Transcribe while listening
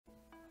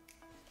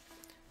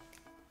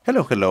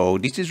Hello,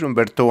 this is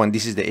Roberto and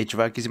this is the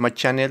HVAC is my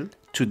channel.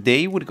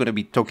 Today we're going to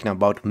be talking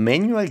about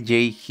manual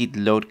J heat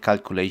load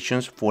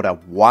calculations for a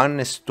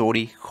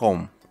one-story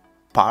home,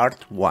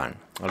 part 1.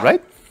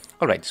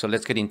 Alright, so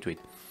let's get into it.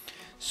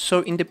 So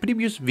in the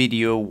previous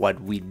video,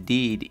 what we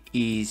did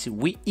is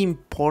we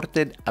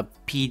imported a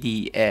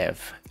PDF,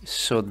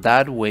 so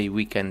that way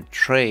we can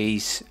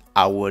trace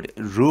our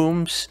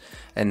rooms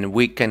and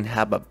we can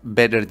have a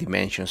better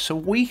dimension. So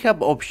we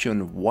have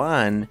option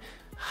 1,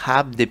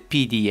 have the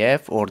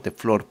PDF or the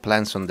floor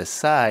plans on the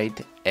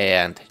side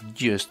and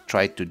just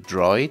try to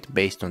draw it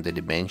based on the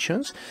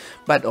dimensions.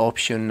 But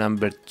option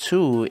number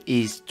 2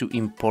 is to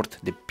import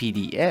the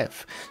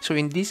PDF. So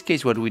in this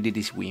case, what we did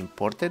is we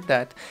imported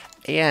that,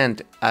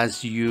 and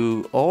as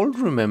you all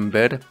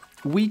remember,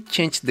 we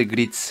changed the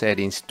grid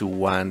settings to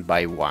 1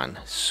 by 1.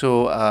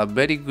 So a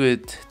very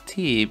good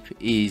tip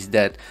is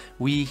that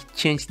we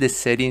change the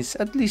settings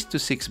at least to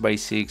 6 by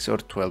 6 or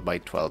 12 by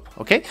 12.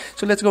 Okay,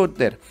 so let's go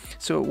there.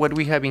 So what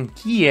we have in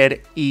here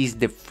is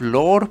the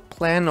floor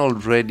plan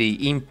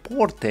already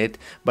imported,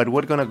 but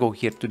we're gonna go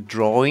here to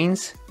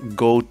drawings,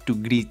 go to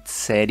grid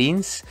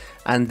settings,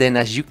 and then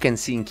as you can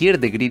see in here,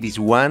 the grid is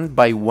 1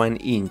 by 1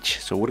 inch.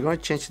 So we're gonna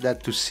change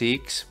that to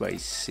 6 by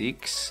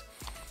 6.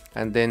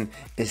 And then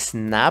a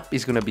snap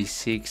is gonna be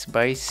 6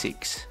 by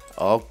 6.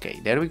 Okay,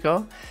 there we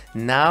go.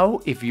 Now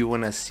if you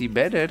want to see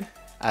better,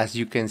 as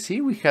you can see,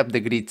 we have the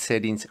grid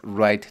settings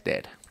right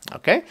there.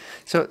 Okay,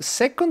 so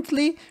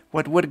secondly,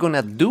 what we're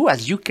gonna do,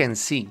 as you can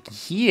see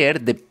here,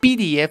 the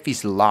PDF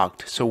is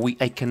locked, so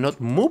I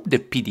cannot move the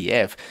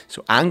PDF.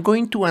 So I'm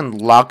going to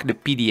unlock the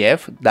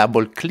PDF,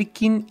 double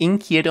clicking in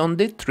here on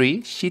the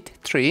tree, sheet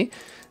 3,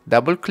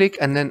 double click,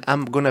 and then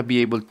I'm gonna be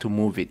able to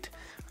move it.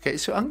 Okay,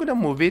 so I'm gonna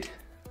move it.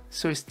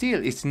 So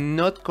still, it's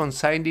not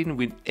coinciding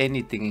with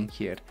anything in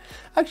here.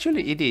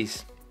 Actually, it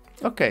is.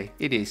 Okay,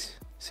 it is.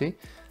 See?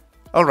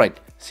 All right.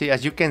 See,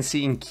 as you can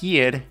see in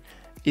here,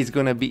 it's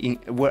gonna be in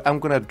where I'm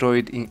gonna draw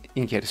it in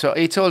here. So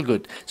it's all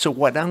good. So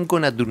what I'm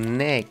gonna do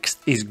next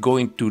is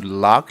going to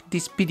lock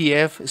this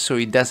PDF so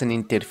it doesn't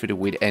interfere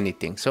with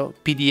anything. So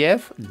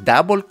PDF,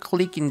 double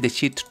click in the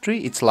sheet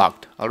tree, it's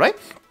locked. All right.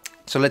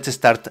 So let's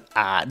start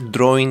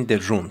drawing the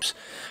rooms.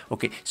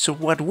 Okay, so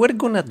what we're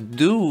gonna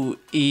do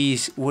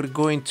is we're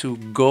going to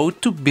go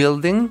to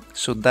building,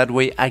 so that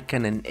way I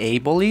can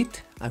enable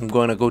it. I'm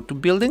gonna go to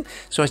building.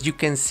 So as you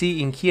can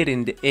see in here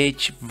in the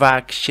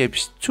HVAC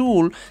shapes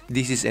tool,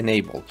 this is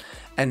enabled.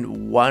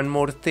 And one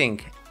more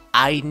thing,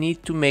 I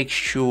need to make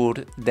sure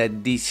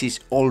that this is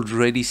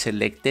already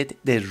selected,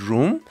 the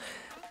room.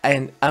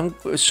 And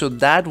so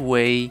that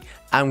way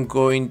I'm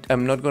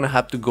not gonna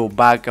have to go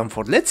back and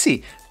forth. Let's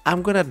see.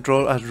 I'm gonna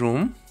draw a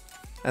room,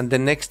 and the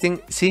next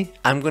thing, see,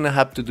 I'm gonna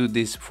have to do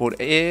this for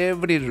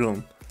every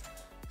room,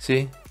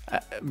 see,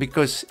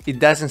 because it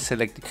doesn't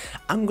select it.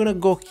 I'm gonna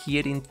go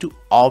here into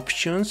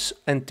options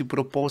and to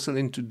proposal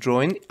into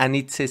drawing, and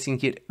it says in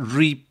here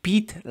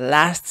repeat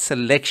last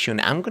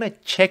selection. I'm gonna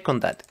check on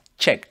that.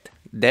 Checked.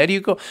 There you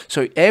go.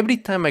 So every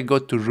time I go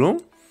to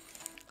room,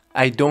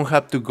 I don't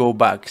have to go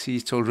back. See,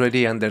 it's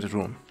already under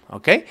room.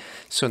 Okay,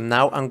 so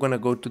now I'm gonna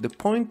go to the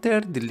pointer,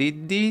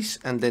 delete this,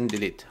 and then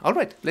delete. All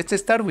right, let's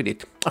start with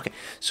it. Okay,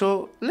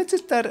 so let's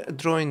start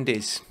drawing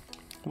this.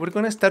 We're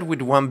gonna start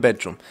with 1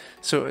 bedroom.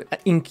 So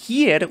in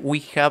here we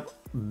have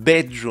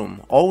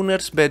bedroom,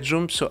 owner's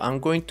bedroom. So I'm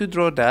going to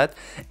draw that,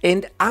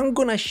 and I'm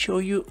gonna show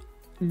you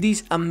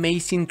this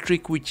amazing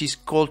trick which is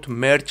called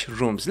merge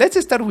rooms.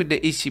 Let's start with the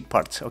easy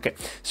parts. Okay,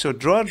 so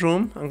draw a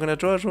room. I'm gonna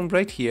draw a room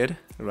right here.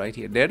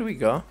 There we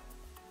go.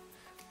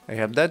 I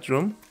have that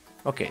room.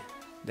 Okay.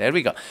 There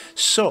we go.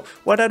 So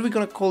what are we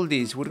gonna call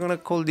this? We're gonna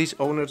call this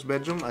owner's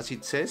bedroom, as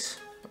it says.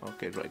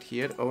 Okay, right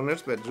here,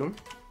 owner's bedroom.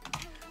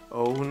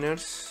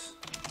 Owner's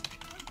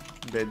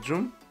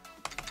bedroom.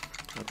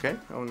 Okay,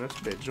 owner's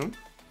bedroom.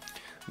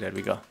 There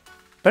we go.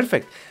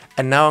 Perfect.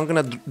 And now I'm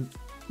gonna,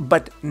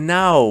 but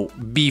now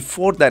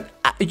before that,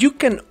 you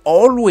can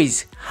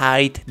always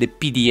hide the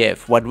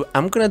PDF. What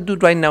I'm gonna do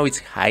right now is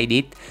hide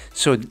it.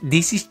 So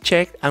this is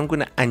checked. I'm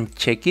gonna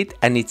uncheck it,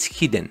 and it's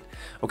hidden.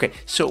 Okay,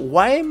 so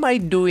why am I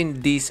doing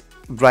this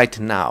right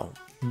now?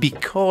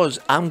 Because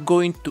I'm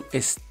going to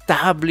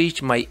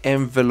establish my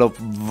envelope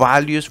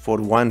values for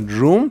 1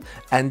 room,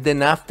 and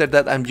then after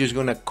that I'm just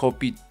gonna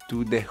copy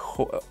to the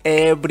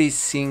every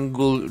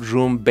single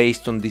room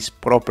based on these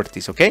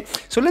properties. Okay,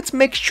 so let's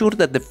make sure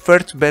that the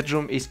first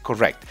bedroom is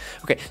correct.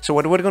 Okay, so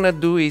what we're gonna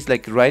do is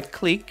like right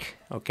click.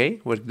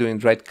 Okay, we're doing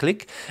right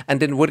click, and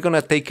then we're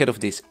gonna take care of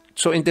this.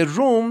 So in the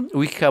room,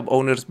 we have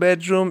owner's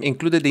bedroom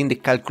included in the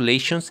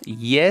calculations.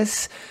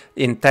 Yes.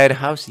 Entire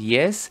house.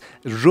 Yes.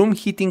 Room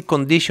heating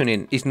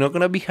conditioning is not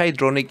going to be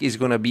hydronic. It's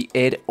going to be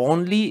air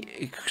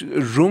only.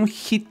 Room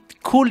heat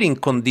cooling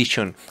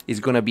condition is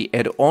gonna be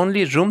air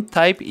only. Room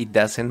type, it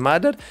doesn't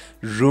matter.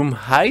 Room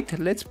height,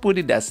 let's put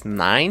it as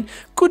 9.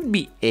 Could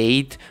be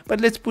 8,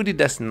 but let's put it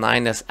as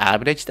 9 as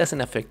average.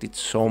 Doesn't affect it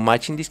so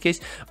much in this case.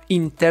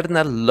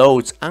 Internal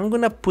loads, I'm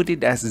gonna put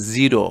it as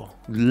 0.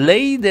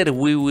 Later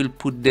we will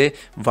put the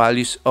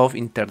values of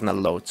internal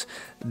loads.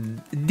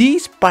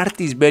 This part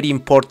is very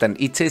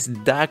important. It says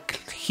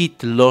duct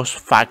heat loss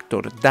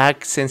factor,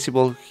 duct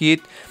sensible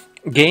heat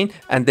gain,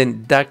 and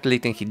then duct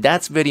latent heat.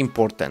 That's very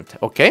important.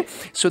 Okay,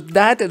 so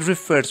that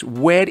refers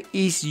where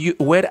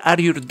are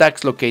your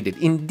ducts located.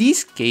 In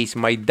this case,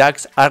 my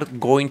ducts are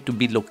going to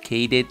be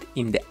located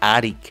in the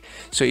attic.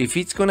 So if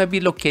it's gonna be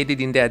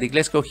located in the attic,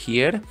 let's go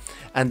here,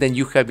 and then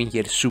you have in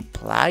here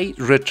supply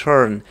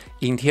return.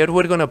 In here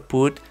we're gonna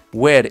put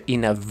where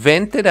in a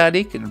vented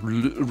attic,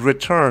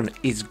 return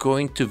is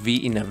going to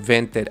be in a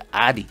vented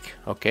attic.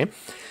 Okay,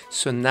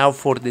 so now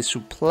for the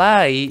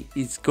supply,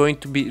 it's going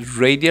to be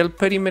radial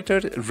perimeter,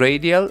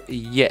 radial,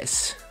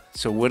 yes.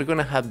 So we're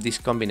gonna have this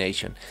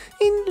combination.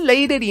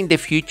 Later in the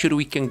future,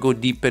 we can go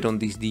deeper on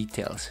these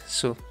details.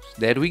 So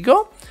there we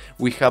go.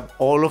 We have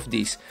all of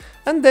this.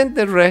 And then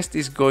the rest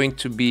is going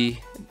to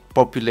be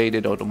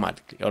populated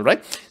automatically. All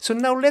right. So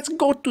now let's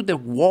go to the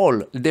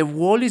wall. The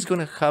wall is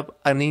gonna have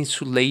an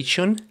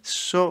insulation.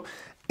 So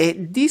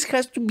this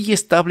has to be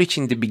established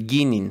in the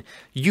beginning.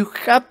 You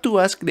have to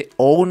ask the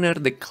owner,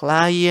 the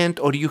client,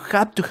 or you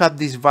have to have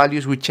these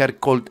values which are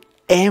called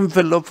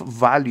envelope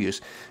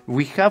values.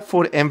 We have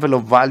for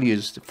envelope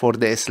values for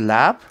the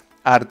slab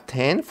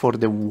R10, for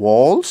the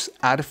walls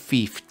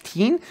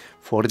R15,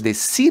 for the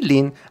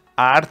ceiling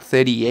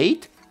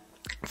R38,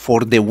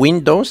 for the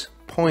windows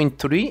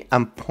 0.3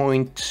 and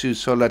 0.2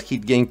 solar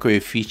heat gain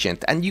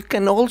coefficient. And you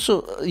can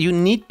also, you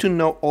need to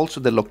know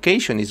also the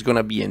location is going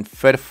to be in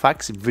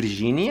Fairfax,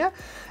 Virginia.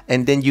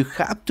 And then you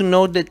have to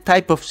know the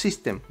type of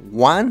system,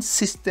 one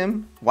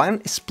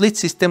split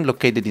system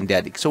located in the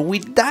attic. So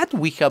with that,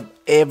 we have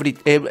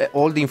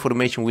all the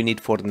information we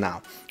need for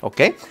now.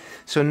 Okay.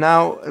 So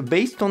now,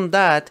 based on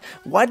that,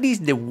 what is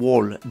the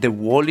wall? The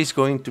wall is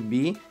going to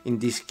be, in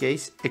this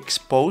case,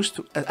 exposed,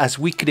 as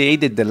we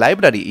created the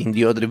library in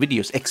the other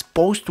videos,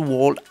 exposed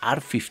wall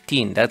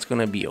R15. That's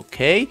going to be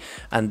okay.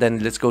 And then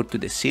let's go to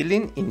the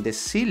ceiling. In the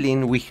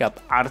ceiling, we have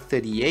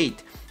R38.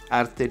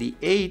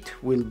 R38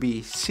 will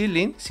be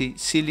ceiling, see,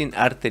 ceiling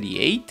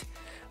R38.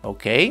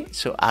 Okay,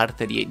 so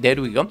R38,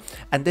 there we go.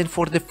 And then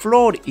for the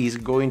floor is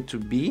going to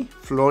be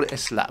floor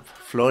slab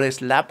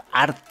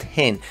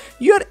R10.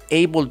 You're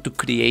able to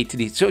create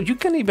this. So you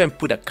can even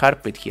put a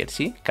carpet here,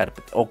 see,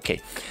 carpet. Okay,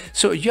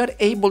 so you're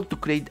able to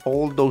create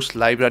all those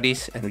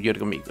libraries and you're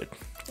gonna be good.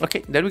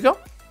 Okay, there we go.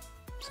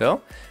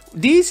 So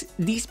this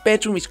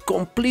bedroom is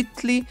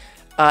completely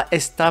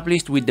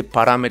established with the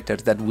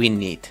parameters that we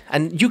need.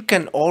 And you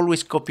can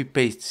always copy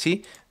paste,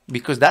 see?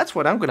 Because that's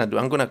what I'm gonna do.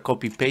 I'm gonna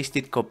copy paste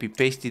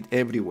it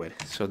everywhere.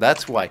 So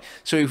that's why.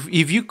 So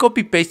if you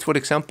copy paste, for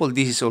example,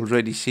 this is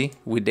already, see,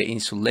 with the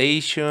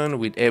insulation,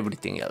 with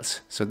everything else.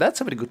 So that's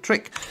a very good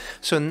trick.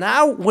 So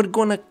now we're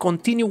gonna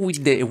continue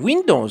with the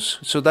windows.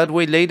 So that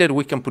way later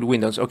we can put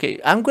windows. Okay,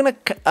 I'm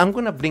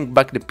gonna bring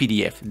back the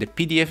PDF. The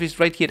PDF is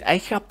right here. I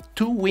have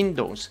 2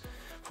 windows.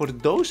 For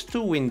those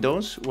 2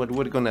 windows, what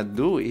we're gonna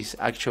do is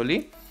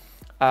actually,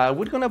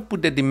 we're gonna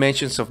put the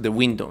dimensions of the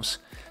windows.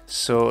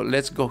 So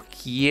let's go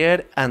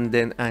here and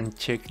then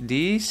uncheck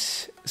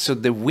this. So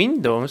the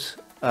windows,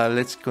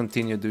 let's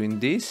continue doing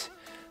this.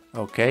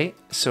 Okay,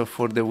 so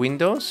for the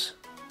windows,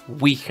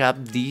 we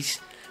have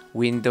these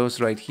windows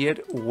right here,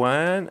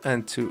 1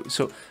 and 2.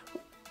 So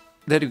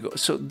there you go.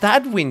 So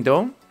that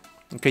window,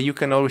 okay, you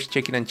can always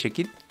check it and check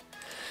it.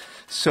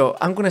 So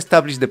I'm going to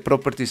establish the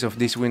properties of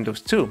these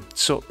windows too.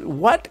 So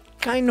what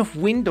kind of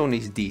window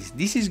is this?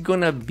 This is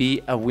going to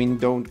be a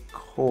window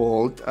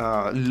called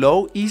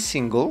low E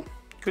single.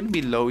 Could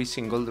be low E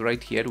single.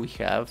 Right here we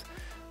have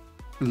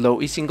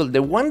low E single,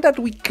 the one that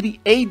we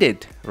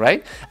created,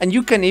 right? And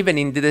you can even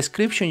in the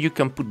description you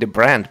can put the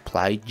brand,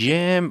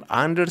 Plygem,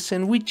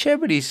 Anderson,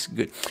 whichever is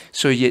good.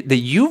 So yeah, the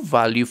U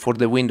value for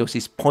the windows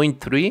is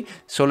 0.3,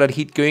 solar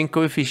heat gain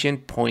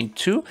coefficient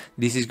 0.2.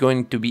 This is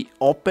going to be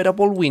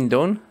operable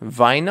window,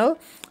 vinyl,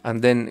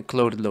 and then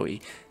clear low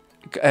E.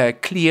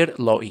 Clear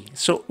low E.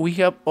 So we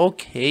have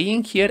okay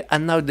in here,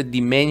 and now the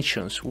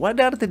dimensions. What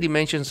are the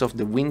dimensions of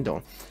the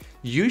window?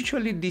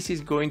 Usually this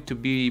is going to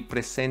be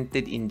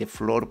presented in the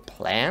floor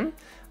plan,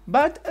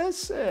 but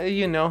as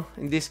you know,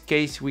 in this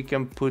case we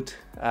can put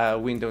a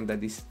window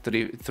that is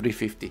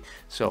 350.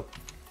 So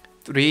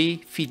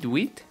 3 feet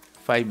width,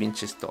 5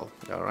 inches tall.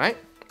 All right,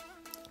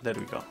 there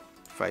we go,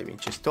 5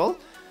 inches tall.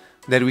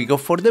 There we go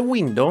for the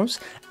windows.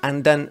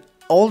 And then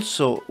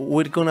also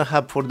we're gonna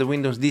have for the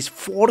windows this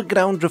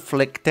foreground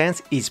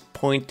reflectance is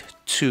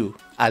 0.2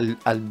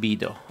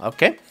 albedo.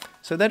 Okay,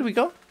 so there we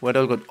go, we're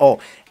all good. Oh,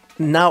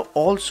 now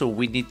also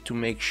we need to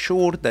make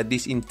sure that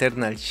this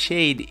internal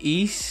shade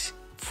is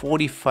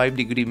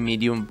 45-degree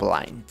medium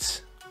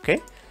blinds,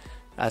 okay,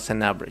 as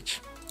an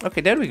average.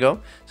 Okay, there we go.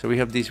 So we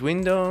have this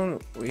window,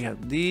 we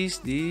have this,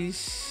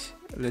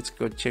 let's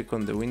go check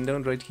on the window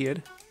right here.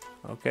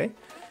 Okay,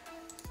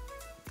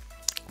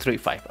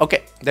 3.5.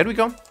 Okay, there we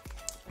go.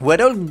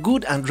 We're all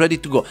good and ready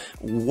to go.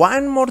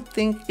 One more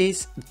thing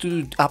is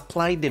to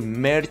apply the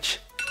merge.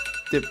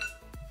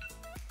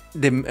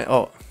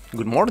 Oh,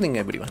 good morning,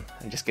 everyone.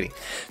 I'm just kidding.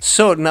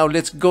 So now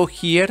let's go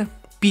here.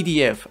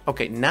 PDF.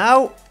 Okay,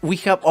 now we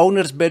have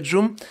owner's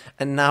bedroom,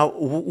 and now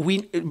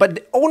but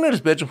the owner's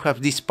bedroom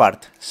have this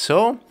part.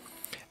 So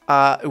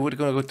we're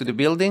gonna go to the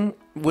building.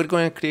 We're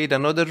going to create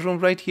another room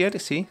right here.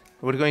 See,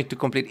 we're going to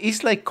complete.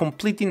 It's like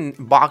completing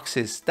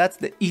boxes. That's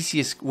the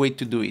easiest way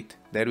to do it.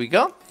 There we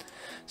go.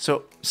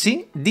 So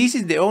see, this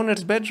is the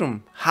owner's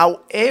bedroom.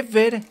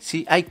 However,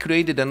 see, I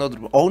created another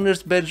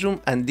owner's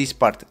bedroom and this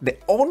part. The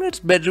owner's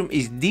bedroom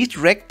is this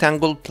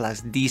rectangle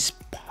plus this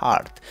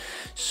part.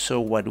 So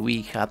what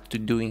we have to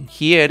do in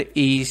here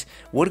is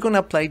we're going to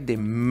apply the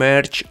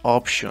merge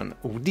option.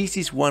 This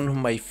is one of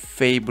my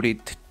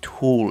favorite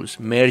tools,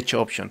 merge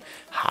option.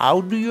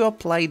 How do you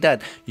apply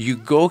that? You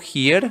go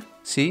here,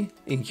 see,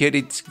 in here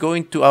it's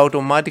going to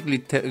automatically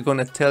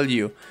gonna tell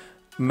you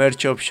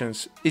merge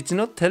options. It's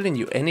not telling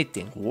you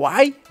anything.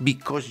 Why?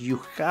 Because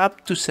you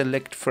have to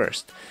select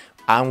first.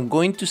 I'm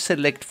going to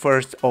select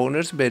first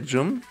owner's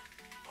bedroom,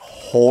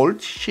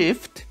 hold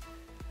shift,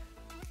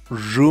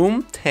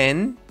 room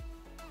 10.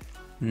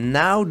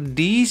 Now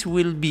this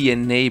will be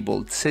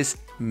enabled. It says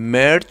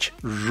merge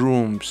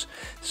rooms.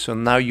 So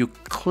now you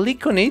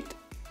click on it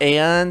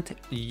and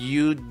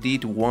you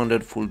did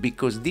wonderful,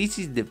 because this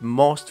is the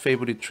most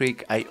favorite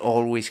trick I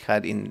always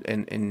had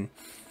in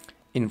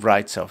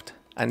Wrightsoft.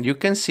 And you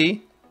can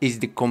see is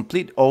the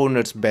complete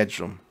owner's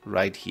bedroom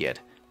right here.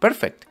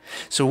 Perfect.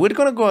 So we're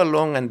gonna go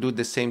along and do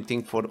the same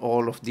thing for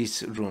all of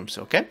these rooms,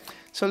 okay?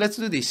 So let's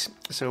do this.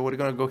 So we're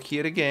gonna go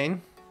here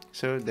again.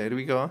 So there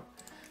we go.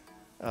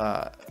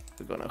 We're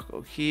gonna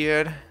go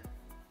here.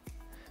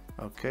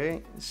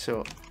 Okay,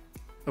 so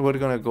we're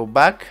gonna go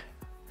back.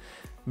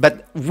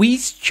 But we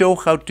show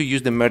how to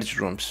use the merge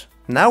rooms.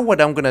 Now what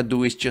I'm gonna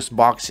do is just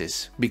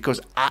boxes, because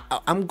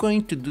I'm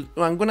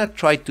gonna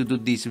try to do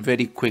this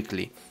very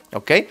quickly.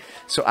 Okay,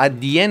 so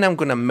at the end I'm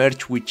gonna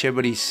merge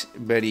whichever is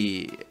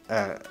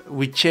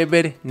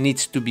whichever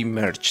needs to be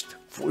merged,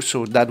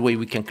 so that way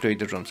we can create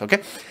the rooms.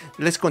 Okay,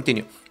 let's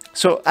continue.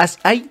 So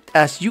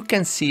as you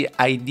can see,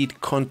 I did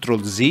Control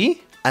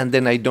Z, and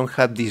then I don't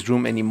have this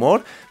room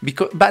anymore,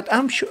 but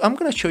I'm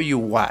gonna show you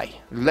why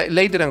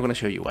later. I'm gonna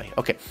show you why.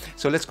 Okay,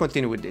 so let's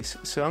continue with this.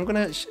 So I'm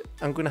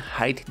gonna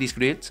hide these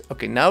grids.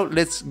 Okay, now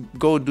let's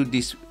go do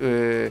this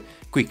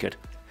quicker.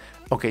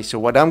 Okay, so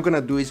what I'm gonna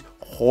do is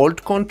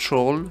hold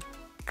Control,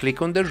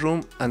 click on the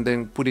room, and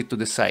then put it to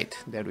the side.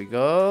 There we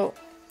go.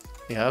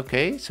 Yeah,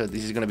 okay, so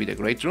this is gonna be the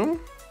great room.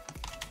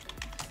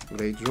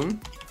 Great room.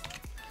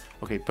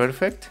 Okay,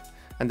 perfect.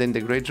 And then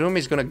the great room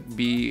is gonna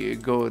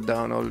go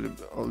down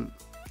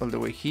all the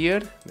way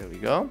here. There we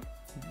go.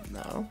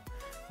 Now,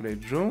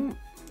 great room.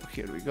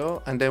 Here we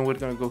go. And then we're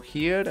gonna go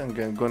here, and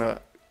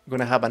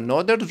gonna have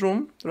another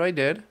room right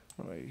there,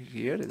 right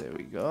here. There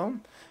we go.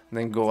 And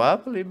then go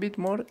up a little bit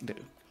more. There.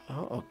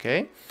 Oh,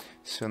 okay,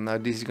 so now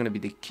this is going to be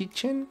the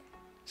kitchen.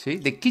 See,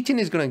 the kitchen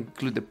is going to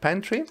include the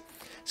pantry.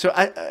 So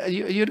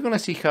you're going to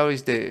see how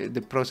is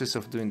the process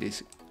of doing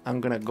this.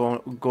 I'm going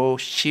to go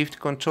shift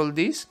control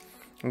this.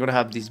 I'm going to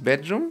have this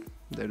bedroom.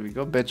 There we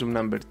go, bedroom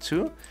number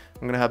 2. I'm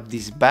going to have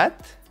this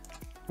bath.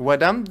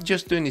 What I'm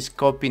just doing is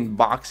copying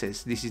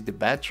boxes. This is the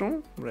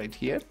bathroom right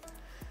here,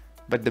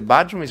 but the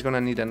bathroom is going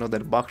to need another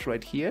box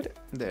right here.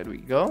 There we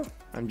go.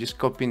 I'm just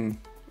going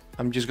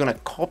to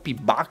copy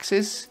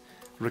boxes,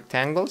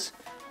 rectangles.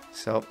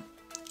 So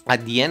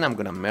at the end I'm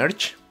gonna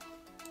merge.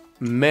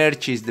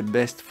 Merge is the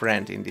best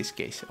friend in this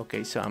case.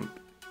 Okay, so I'm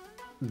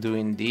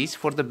doing this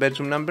for the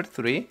bedroom number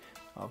 3.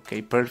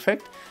 Okay,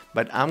 perfect.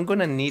 But I'm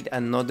gonna need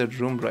another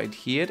room right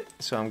here,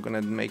 so I'm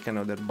gonna make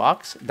another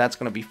box. That's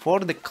gonna be for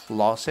the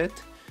closet.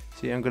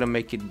 See, I'm gonna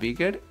make it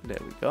bigger.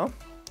 There we go.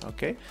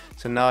 Okay,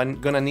 so now I'm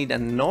gonna need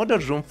another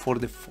room for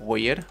the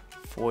foyer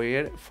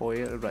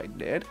right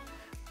there.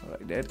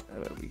 Right there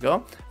we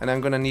go. And I'm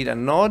gonna need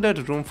another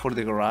room for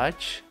the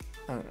garage,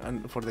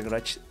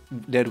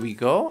 there we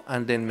go,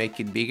 and then make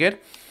it bigger.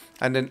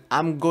 And then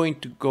I'm going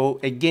to go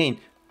again,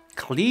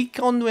 click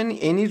on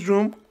any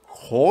room,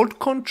 hold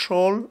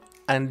Control,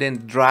 and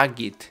then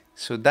drag it.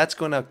 So that's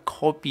gonna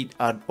copy it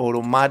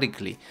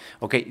automatically.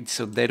 Okay,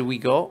 so there we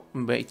go,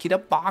 make it a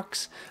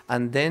box,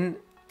 and then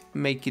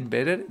make it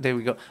better. There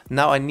we go.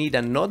 Now I need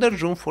another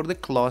room for the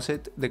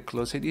closet. The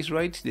closet is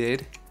right there.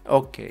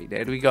 Okay,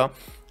 there we go.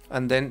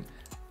 And then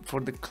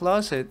for the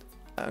closet,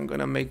 I'm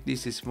gonna make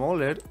this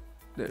smaller.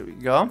 There we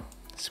go,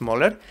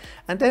 smaller.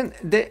 And then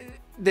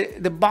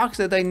the box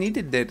that I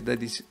needed there,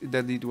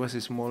 that it was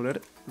smaller,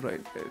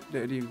 right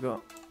there you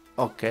go.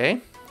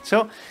 Okay,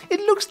 so it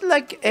looks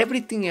like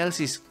everything else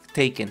is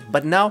taken.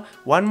 But now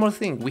one more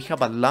thing, we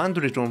have a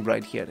laundry room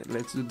right here.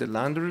 Let's do the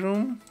laundry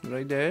room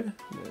right there.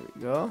 There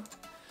we go.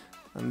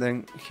 And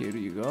then here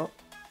you go,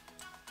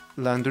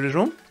 laundry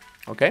room.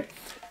 Okay,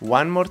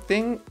 one more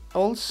thing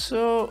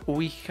also,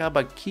 we have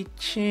a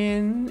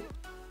kitchen.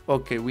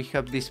 Okay, we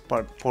have this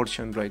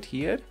portion right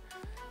here.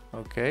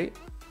 Okay,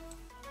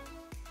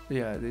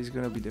 yeah, this is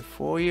gonna be the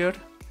foyer.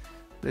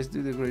 let's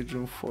do the great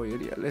room foyer.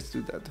 Yeah, let's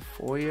do that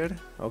foyer.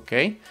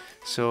 Okay,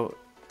 so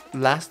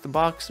last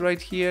box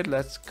right here,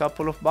 last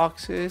couple of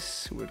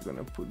boxes we're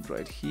gonna put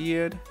right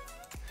here.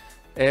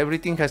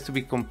 Everything has to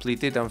be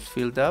completed and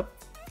filled up.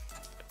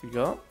 There we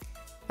go.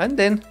 And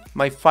then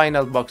my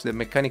final box, the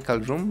mechanical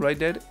room right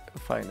there,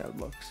 final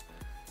box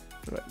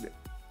right there.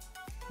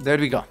 There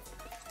we go.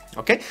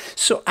 Okay,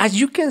 so as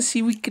you can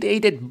see, we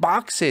created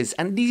boxes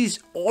and this is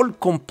all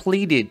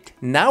completed.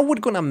 Now we're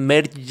gonna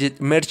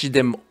merge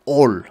them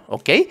all.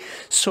 Okay,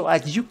 so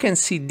as you can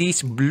see,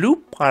 this blue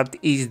part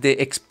is the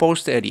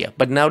exposed area,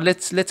 but now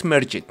let's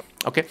merge it.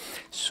 Okay,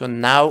 so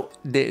now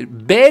the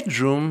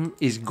bedroom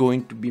is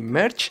going to be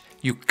merged.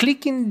 You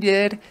click in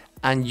there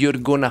and you're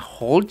gonna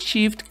hold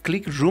shift,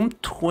 click room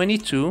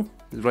 22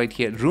 right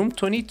here, room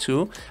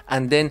 22,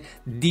 and then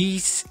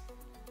this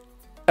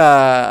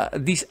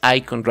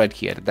icon right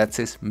here that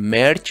says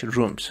merge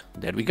rooms.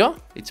 There we go,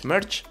 it's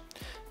merged.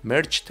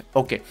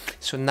 Okay,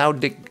 so now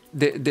the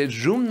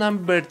room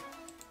number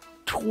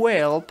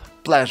 12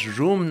 plus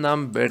room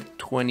number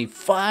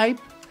 25,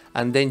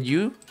 and then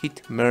you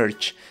hit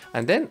merge,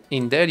 and then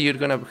in there you're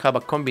gonna have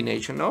a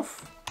combination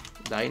of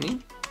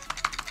dining,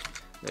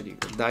 there you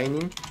go,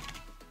 dining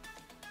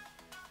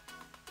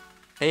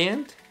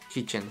and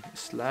kitchen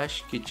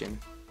 / kitchen,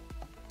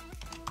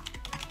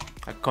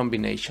 a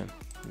combination.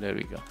 There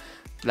we go,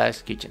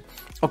 last kitchen.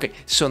 Okay,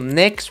 so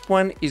next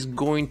one is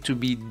going to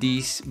be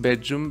this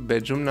bedroom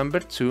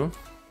number 2.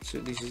 So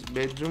this is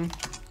bedroom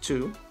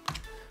 2.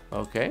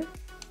 Okay,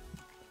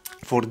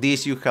 for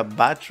this you have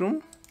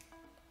bathroom,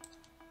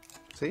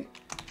 see,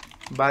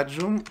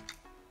 bathroom,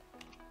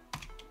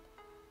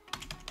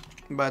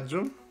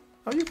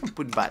 oh, you can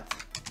put bath,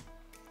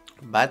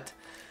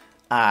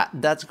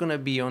 that's gonna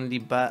be only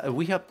bath.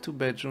 We have 2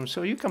 bedrooms,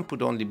 so you can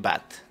put only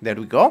bath. There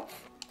we go.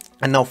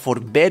 And now for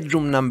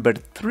bedroom number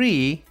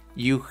 3,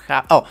 you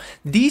have, oh,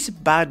 this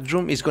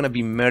bathroom is going to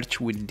be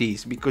merged with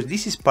this because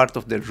this is part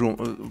of the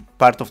room,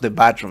 part of the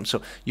bathroom.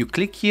 So you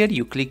click here,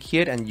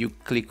 and you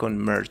click on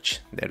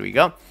merge. There we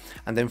go.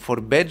 And then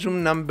for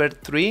bedroom number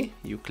 3,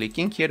 you click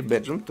in here,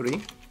 bedroom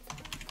 3,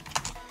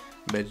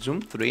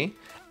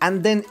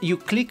 and then you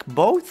click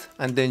both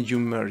and then you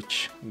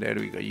merge. There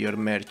we go, you're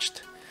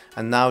merged.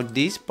 And now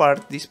this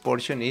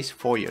portion is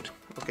foyer.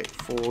 Okay,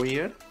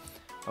 foyer.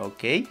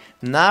 Okay,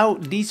 now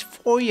this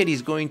foyer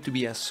is going to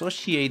be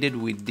associated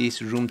with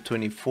this room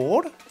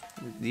 24.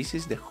 This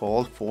is the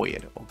whole foyer.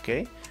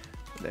 Okay,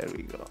 there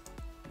we go.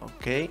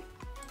 Okay,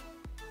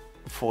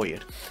 foyer.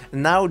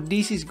 Now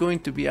this is going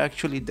to be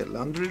actually the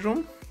laundry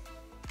room.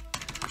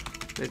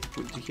 Let's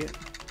put it here,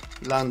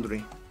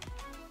 laundry,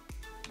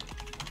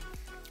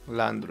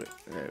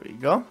 there we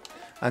go.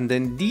 And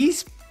then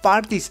this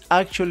part is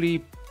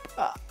actually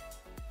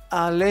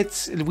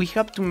we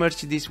have to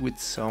merge this with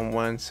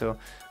someone, so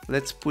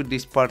let's put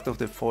this part of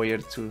the foyer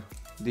to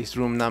this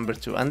room number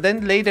 2, and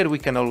then later we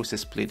can always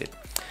split it.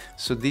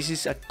 So this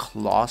is a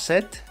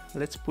closet.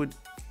 Let's put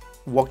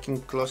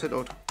walk-in closet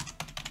or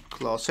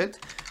closet.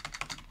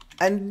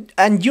 And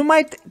you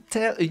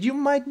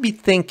might be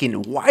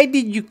thinking, why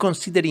did you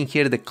consider in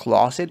here the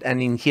closet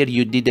and in here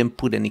you didn't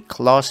put any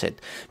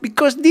closet?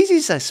 Because this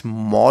is a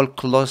small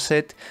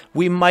closet.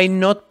 We might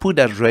not put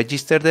a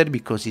register there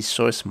because it's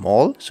so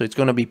small, so it's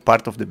going to be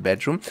part of the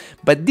bedroom.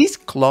 But this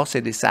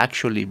closet is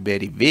actually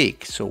very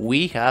big, so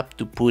we have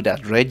to put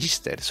a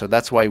register. So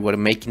that's why we're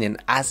making it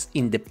as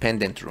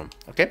independent room.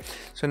 Okay,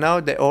 so now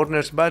the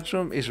owner's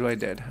bathroom is right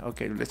there.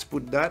 Okay, let's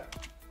put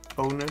that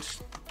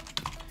owner's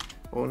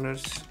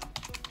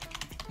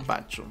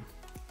bathroom.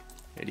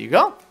 There you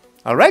go.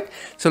 All right,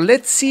 so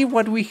let's see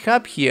what we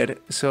have here.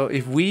 So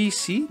if we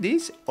see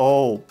this,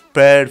 oh,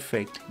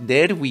 perfect,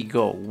 there we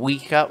go. We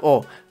have,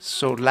 oh,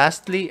 so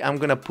lastly I'm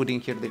gonna put in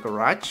here the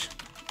garage,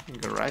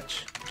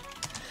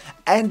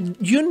 and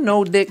you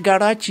know the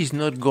garage is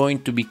not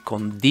going to be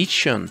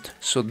conditioned,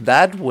 so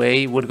that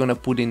way we're gonna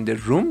put in the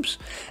rooms.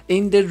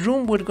 In the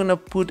room we're gonna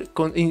put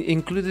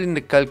included in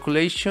the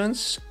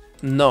calculations.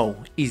 No,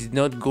 it's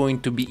not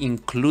going to be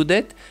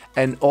included.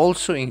 And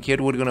also in here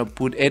we're gonna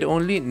put add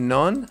only,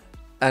 none,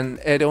 and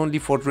add only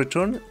for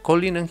return,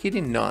 calling and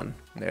hitting, none.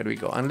 There we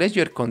go, unless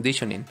you're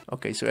conditioning.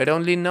 Okay, so add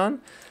only,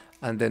 none,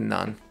 and then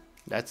none.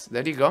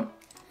 There you go.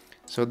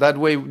 So that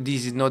way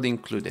this is not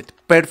included.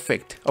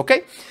 Perfect.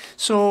 Okay,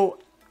 so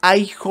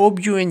I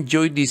hope you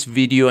enjoyed this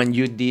video, and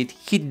you did.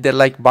 Hit the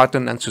like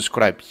button and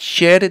subscribe.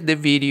 Share the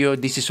video.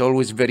 This is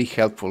always very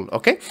helpful.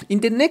 Okay, in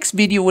the next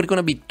video we're going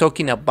to be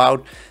talking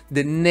about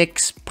the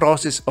next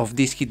process of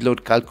this heat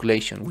load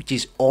calculation, which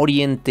is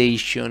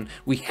orientation.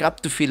 We have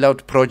to fill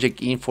out project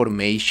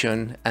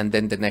information and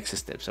then the next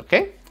steps.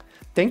 Okay,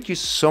 thank you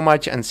so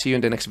much, and see you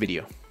in the next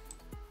video.